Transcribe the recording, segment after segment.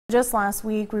Just last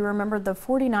week, we remembered the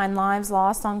 49 lives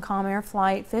lost on Comair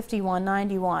Flight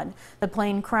 5191. The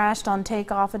plane crashed on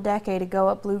takeoff a decade ago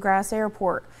at Bluegrass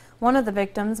Airport. One of the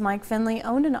victims, Mike Finley,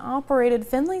 owned and operated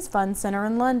Finley's Fun Center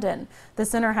in London. The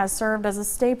center has served as a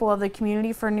staple of the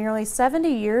community for nearly 70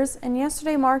 years, and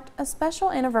yesterday marked a special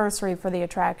anniversary for the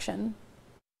attraction.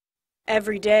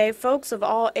 Every day, folks of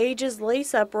all ages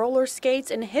lace up roller skates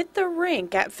and hit the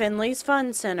rink at Finley's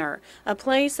Fun Center, a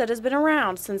place that has been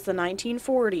around since the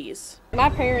 1940s. My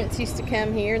parents used to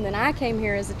come here, and then I came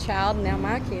here as a child, and now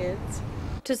my kids.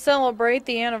 To celebrate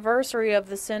the anniversary of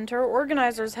the center,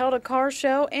 organizers held a car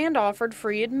show and offered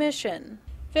free admission.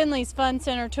 Finley's Fun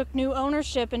Center took new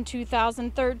ownership in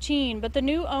 2013, but the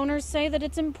new owners say that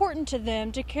it's important to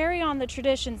them to carry on the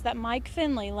traditions that Mike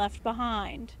Finley left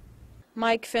behind.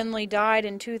 Mike Finley died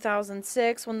in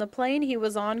 2006 when the plane he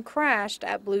was on crashed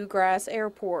at Bluegrass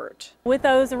Airport. With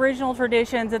those original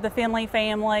traditions of the Finley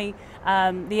family,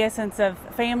 the essence of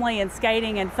family and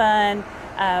skating and fun,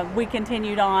 we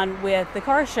continued on with the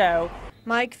car show.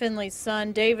 Mike Finley's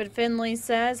son, David Finley,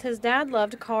 says his dad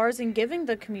loved cars and giving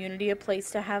the community a place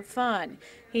to have fun.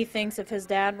 He thinks if his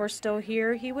dad were still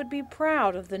here, he would be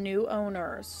proud of the new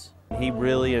owners. He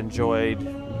really enjoyed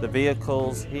the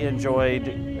vehicles. He enjoyed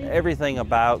everything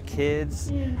about kids.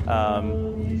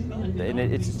 And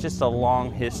it's just a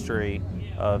long history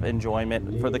of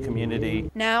enjoyment for the community.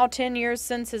 Now, 10 years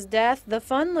since his death, the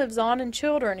fun lives on in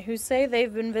children who say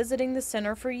they've been visiting the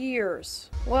center for years.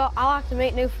 Well, I like to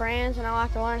meet new friends and I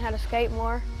like to learn how to skate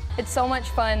more. It's so much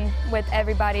fun with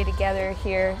everybody together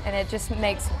here, and it just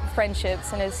makes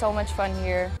friendships, and it's so much fun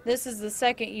here. This is the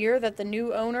second year that the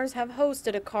new owners have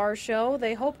hosted a car show.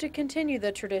 They hope to continue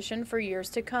the tradition for years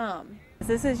to come.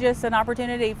 This is just an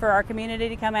opportunity for our community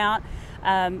to come out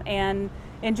and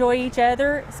enjoy each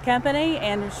other's company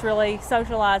and just really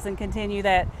socialize and continue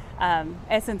that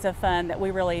essence of fun that we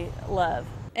really love.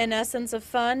 An essence of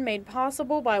fun made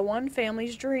possible by one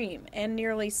family's dream and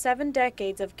nearly 7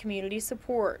 decades of community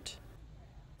support.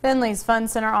 Finley's Fun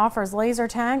Center offers laser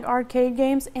tag, arcade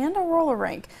games, and a roller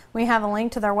rink. We have a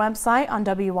link to their website on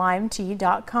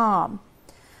WYMT.com.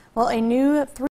 Well, a new